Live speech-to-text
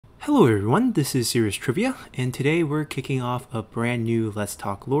Hello everyone, this is Serious Trivia, and today we're kicking off a brand new Let's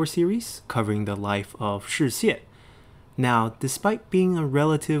Talk Lore series covering the life of Shi Xie. Now, despite being a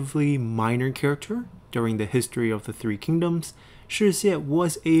relatively minor character during the history of the Three Kingdoms, Shi Xie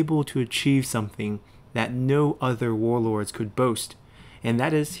was able to achieve something that no other warlords could boast, and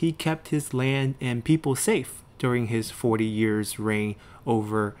that is he kept his land and people safe during his 40 years reign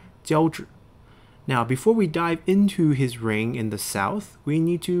over Jiaozhi. Now, before we dive into his reign in the south, we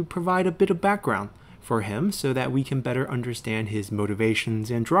need to provide a bit of background for him so that we can better understand his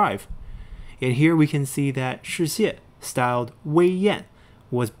motivations and drive. And here we can see that Shi Xie, styled Wei Yan,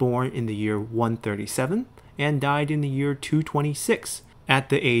 was born in the year 137 and died in the year 226 at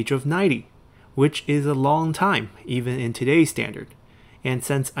the age of 90, which is a long time even in today's standard. And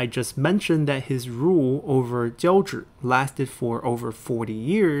since I just mentioned that his rule over Jiaozhi lasted for over 40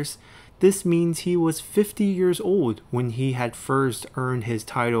 years, this means he was 50 years old when he had first earned his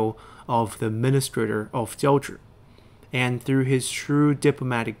title of the Administrator of Jiaozhi. And through his shrewd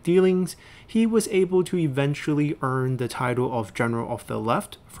diplomatic dealings, he was able to eventually earn the title of General of the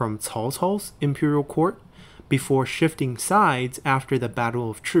Left from Cao Cao's imperial court, before shifting sides after the Battle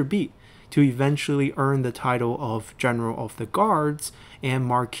of Chibi to eventually earn the title of General of the Guards and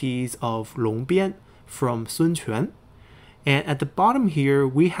Marquis of Longbian from Sun Quan. And at the bottom here,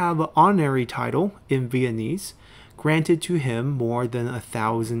 we have an honorary title in Viennese, granted to him more than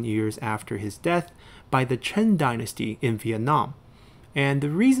 1,000 years after his death by the Chen dynasty in Vietnam. And the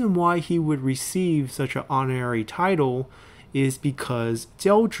reason why he would receive such an honorary title is because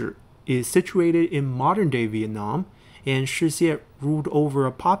Jiaozhi is situated in modern-day Vietnam, and Shi Xie ruled over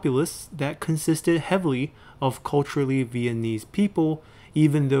a populace that consisted heavily of culturally Viennese people,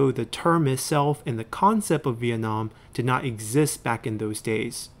 even though the term itself and the concept of Vietnam did not exist back in those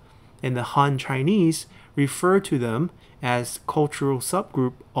days. And the Han Chinese refer to them as cultural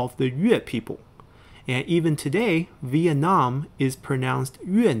subgroup of the Yue people. And even today, Vietnam is pronounced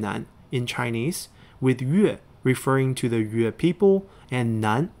Yuenan in Chinese, with Yue referring to the Yue people and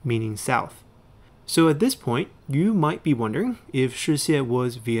Nan meaning south. So at this point, you might be wondering if Shi Xie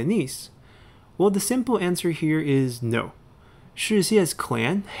was Viennese. Well, the simple answer here is no. Shi Xie's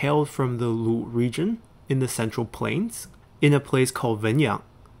clan hailed from the Lu region in the Central Plains, in a place called Wenyang.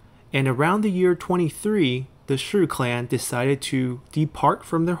 And around the year 23, the Shi clan decided to depart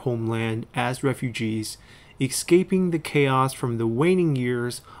from their homeland as refugees, escaping the chaos from the waning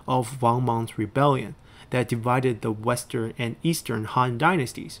years of Wang Mang's rebellion that divided the Western and Eastern Han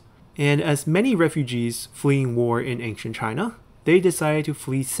dynasties. And as many refugees fleeing war in ancient China, they decided to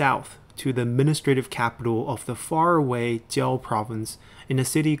flee south to the administrative capital of the faraway Jiao province in a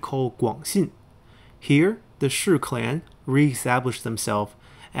city called Guangxin. Here, the Shi clan re-established themselves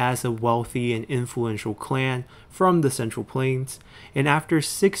as a wealthy and influential clan from the Central Plains, and after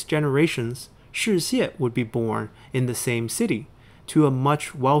 6 generations, Shi Xie would be born in the same city to a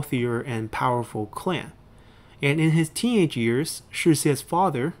much wealthier and powerful clan. And in his teenage years, Shi Xie's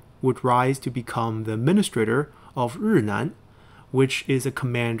father would rise to become the administrator of Rinan, which is a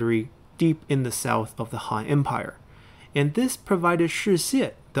commandery deep in the south of the Han Empire. And this provided Shi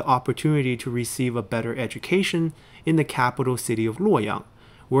Xie the opportunity to receive a better education in the capital city of Luoyang,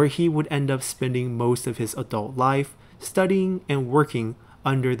 where he would end up spending most of his adult life studying and working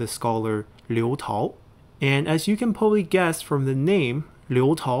under the scholar Liu Tao. And as you can probably guess from the name,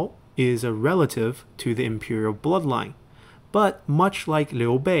 Liu Tao is a relative to the imperial bloodline. But much like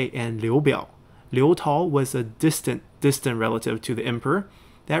Liu Bei and Liu Biao, Liu Tao was a distant relative to the emperor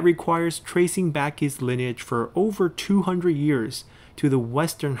that requires tracing back his lineage for over 200 years to the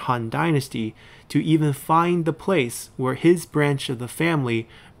Western Han dynasty to even find the place where his branch of the family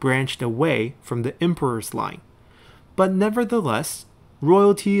branched away from the emperor's line. But nevertheless,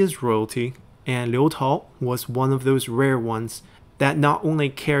 royalty is royalty, and Liu Tao was one of those rare ones that not only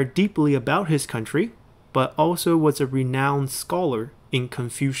cared deeply about his country, but also was a renowned scholar in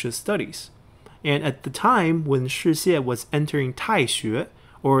Confucius studies. And at the time when Shi Xie was entering Taixue,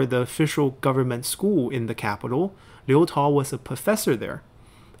 or the official government school in the capital, Liu Tao was a professor there.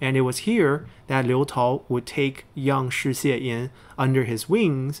 And it was here that Liu Tao would take young Shi Xie in under his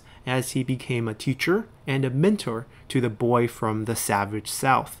wings as he became a teacher and a mentor to the boy from the savage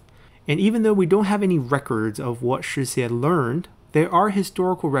south. And even though we don't have any records of what Shi Xie learned, there are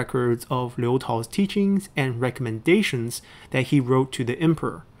historical records of Liu Tao's teachings and recommendations that he wrote to the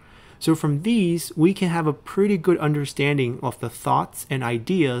emperor. So from these, we can have a pretty good understanding of the thoughts and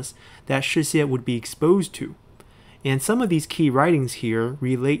ideas that Shi Xie would be exposed to. And some of these key writings here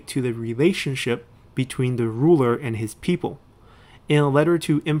relate to the relationship between the ruler and his people. In a letter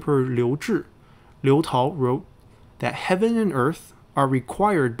to Emperor Liu Zhi, Liu Tao wrote that heaven and earth are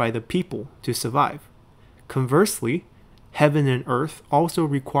required by the people to survive. Conversely, heaven and earth also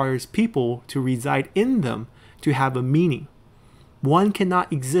requires people to reside in them to have a meaning. One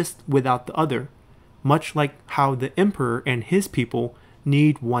cannot exist without the other, much like how the emperor and his people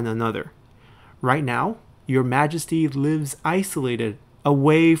need one another. Right now, your majesty lives isolated,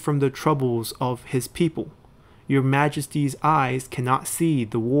 away from the troubles of his people. Your majesty's eyes cannot see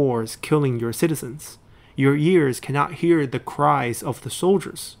the wars killing your citizens. Your ears cannot hear the cries of the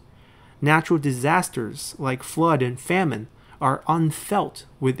soldiers. Natural disasters like flood and famine are unfelt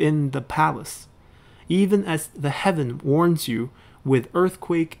within the palace. Even as the heaven warns you with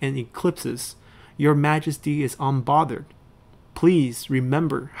earthquake and eclipses, your majesty is unbothered. Please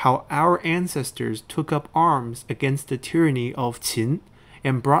remember how our ancestors took up arms against the tyranny of Qin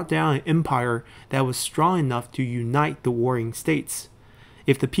and brought down an empire that was strong enough to unite the warring states.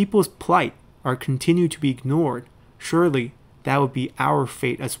 If the people's plight are continued to be ignored, surely that would be our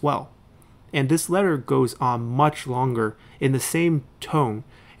fate as well. And this letter goes on much longer in the same tone,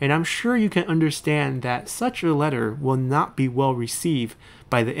 and I'm sure you can understand that such a letter will not be well received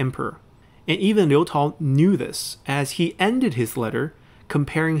by the emperor. And even Liu Tao knew this, as he ended his letter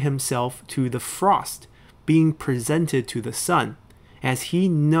comparing himself to the frost being presented to the sun, as he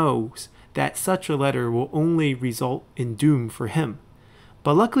knows that such a letter will only result in doom for him.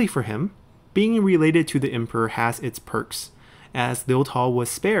 But luckily for him, being related to the emperor has its perks, as Liu Tao was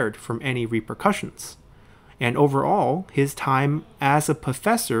spared from any repercussions. And overall, his time as a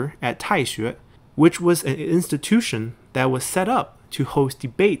professor at Taixue, which was an institution that was set up to host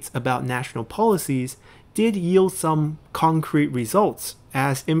debates about national policies, did yield some concrete results,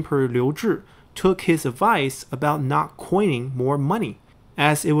 as Emperor Liu Zhi took his advice about not coining more money,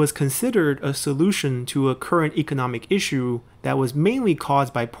 as it was considered a solution to a current economic issue that was mainly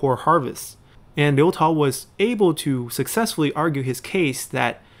caused by poor harvests. And Liu Tao was able to successfully argue his case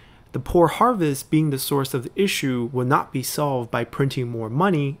that the poor harvest being the source of the issue would not be solved by printing more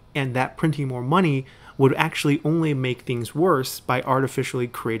money, and that printing more money would actually only make things worse by artificially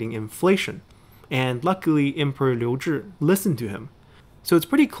creating inflation. And luckily, Emperor Liu Zhi listened to him. So it's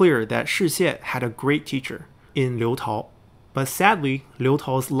pretty clear that Shi Xie had a great teacher in Liu Tao. But sadly, Liu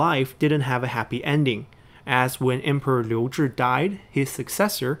Tao's life didn't have a happy ending, as when Emperor Liu Zhi died, his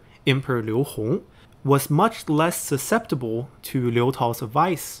successor, Emperor Liu Hong, was much less susceptible to Liu Tao's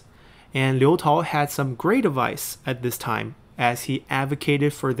advice. And Liu Tao had some great advice at this time, as he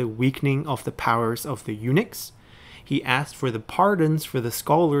advocated for the weakening of the powers of the eunuchs. He asked for the pardons for the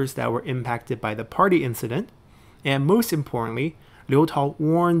scholars that were impacted by the party incident. And most importantly, Liu Tao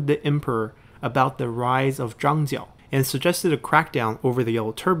warned the emperor about the rise of Zhangjiao and suggested a crackdown over the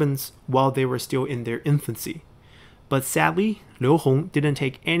yellow turbans while they were still in their infancy. But sadly, Liu Hong didn't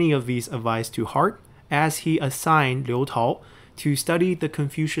take any of these advice to heart, as he assigned Liu Tao to study the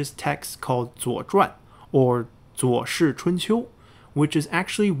Confucius text called 左传, or 左氏春秋, which is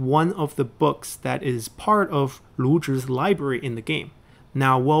actually one of the books that is part of Lu Zhi's library in the game.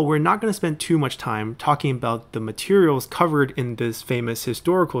 Now, while we're not going to spend too much time talking about the materials covered in this famous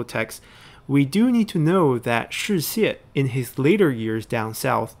historical text, we do need to know that Shi Xie, in his later years down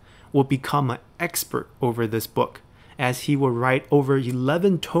south, will become an expert over this book, as he will write over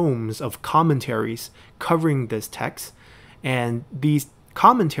 11 tomes of commentaries covering this text, and these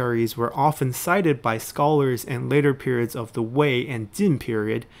commentaries were often cited by scholars in later periods of the Wei and Jin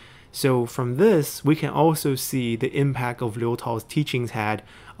period. So from this, we can also see the impact of Liu Tao's teachings had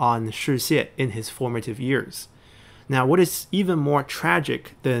on Shi Xie in his formative years. Now, what is even more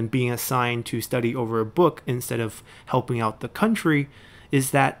tragic than being assigned to study over a book instead of helping out the country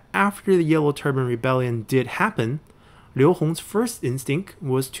is that after the Yellow Turban Rebellion did happen, Liu Hong's first instinct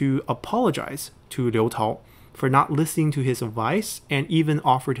was to apologize to Liu Tao for not listening to his advice and even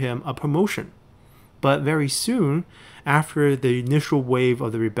offered him a promotion. But very soon, after the initial wave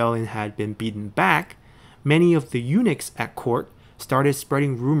of the rebellion had been beaten back, many of the eunuchs at court started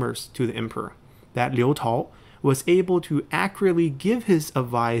spreading rumors to the emperor that Liu Tao was able to accurately give his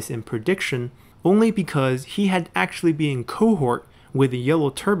advice and prediction only because he had actually been in cohort with the Yellow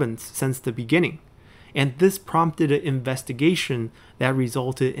Turbans since the beginning. And this prompted an investigation that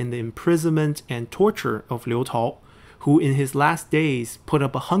resulted in the imprisonment and torture of Liu Tao, who in his last days put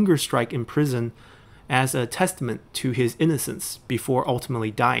up a hunger strike in prison as a testament to his innocence before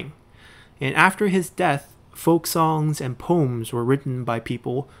ultimately dying. And after his death, folk songs and poems were written by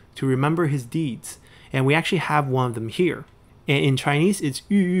people to remember his deeds, and we actually have one of them here. And in Chinese, it's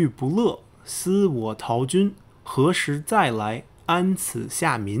郁郁不乐,思我陶君,何时再来,安此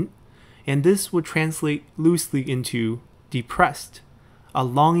下民. And this would translate loosely into depressed, a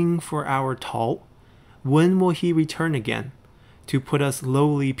longing for our Tao. When will he return again? to put us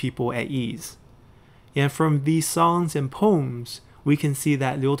lowly people at ease. And from these songs and poems, we can see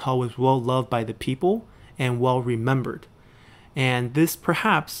that Liu Tao was well loved by the people and well remembered. And this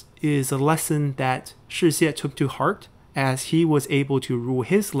perhaps is a lesson that Shi Xie took to heart, as he was able to rule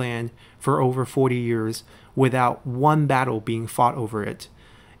his land for over 40 years without one battle being fought over it.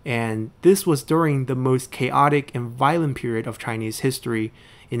 And this was during the most chaotic and violent period of Chinese history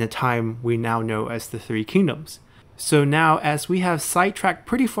in a time we now know as the Three Kingdoms. So now, as we have sidetracked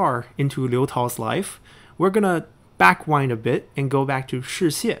pretty far into Liu Tao's life, we're gonna backwind a bit and go back to Shi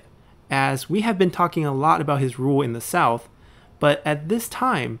Xie, as we have been talking a lot about his rule in the south, but at this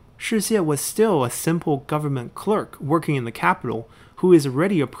time, Shi Xie was still a simple government clerk working in the capital who is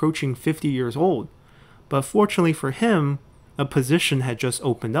already approaching 50 years old. But fortunately for him, a position had just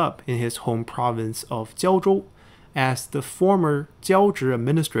opened up in his home province of Jiaozhi, as the former Jiaozhi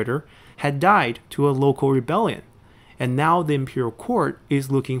administrator had died to a local rebellion, and now the imperial court is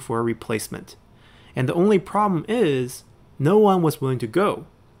looking for a replacement. And the only problem is, no one was willing to go.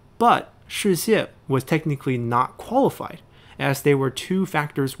 But Shi Xie was technically not qualified, as there were two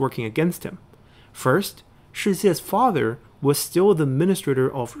factors working against him. First, Shi Xie's father was still the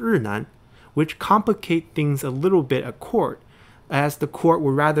administrator of Rinan, which complicate things a little bit at court, as the court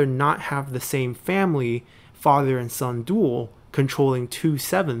would rather not have the same family, father and son duel, controlling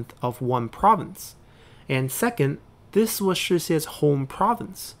 2/7 of one province. And second, this was Shi Xie's home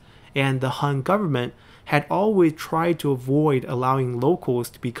province, and the Han government had always tried to avoid allowing locals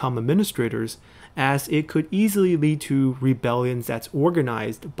to become administrators, as it could easily lead to rebellions that's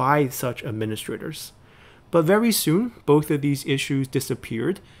organized by such administrators. But very soon, both of these issues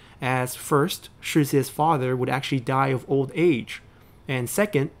disappeared, as first, Shi Xie's father would actually die of old age, and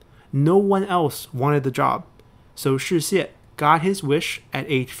second, no one else wanted the job. So Shi Xie got his wish at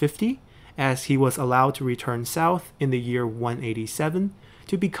age 50, as he was allowed to return south in the year 187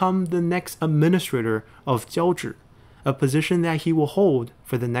 to become the next administrator of Jiaozhi, a position that he will hold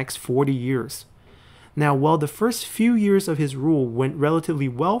for the next 40 years. Now, while the first few years of his rule went relatively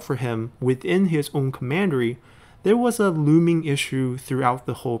well for him within his own commandery, there was a looming issue throughout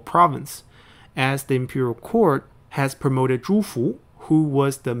the whole province, as the imperial court has promoted Zhu Fu, who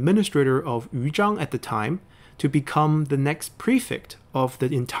was the administrator of Yuzhang at the time, to become the next prefect of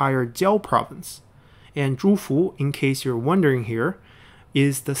the entire Jiao province. And Zhu Fu, in case you're wondering here,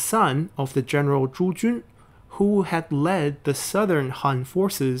 is the son of the general Zhu Jun, who had led the southern Han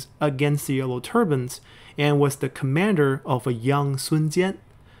forces against the Yellow Turbans and was the commander of a young Sun Jian.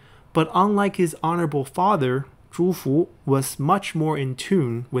 But unlike his honorable father, Zhu Fu was much more in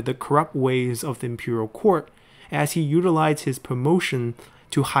tune with the corrupt ways of the imperial court, as he utilized his promotion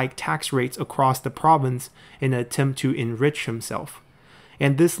to hike tax rates across the province in an attempt to enrich himself.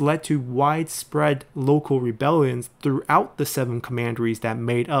 And this led to widespread local rebellions throughout the 7 commanderies that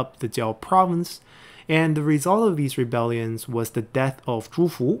made up the Jiao province, and the result of these rebellions was the death of Zhu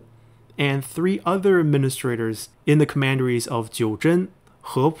Fu and 3 other administrators in the commanderies of Jiuzhen,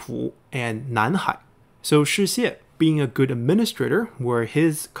 Hepu, and Nanhai. So Shi Xie, being a good administrator where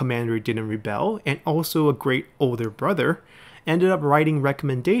his commandery didn't rebel, and also a great older brother, ended up writing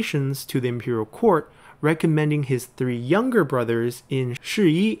recommendations to the imperial court recommending his 3 younger brothers in Shi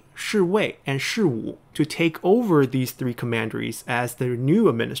Yi, Shi Wei, and Shi Wu to take over these 3 commanderies as their new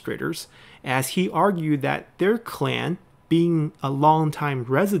administrators, as he argued that their clan, being a long-time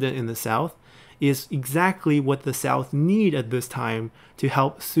resident in the south, is exactly what the south need at this time to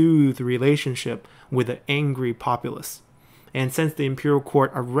help soothe the relationship with the angry populace. And since the imperial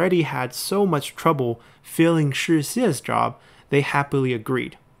court already had so much trouble filling Shi Xie's job, they happily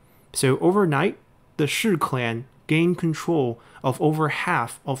agreed. So overnight, the Shi clan gained control of over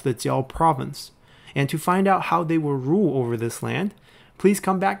half of the Jiao province. And to find out how they will rule over this land, please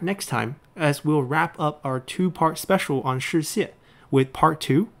come back next time, as we'll wrap up our 2-part special on Shi Xie with part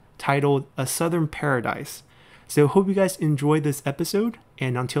 2 titled A Southern Paradise. So hope you guys enjoyed this episode,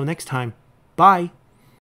 and until next time, bye!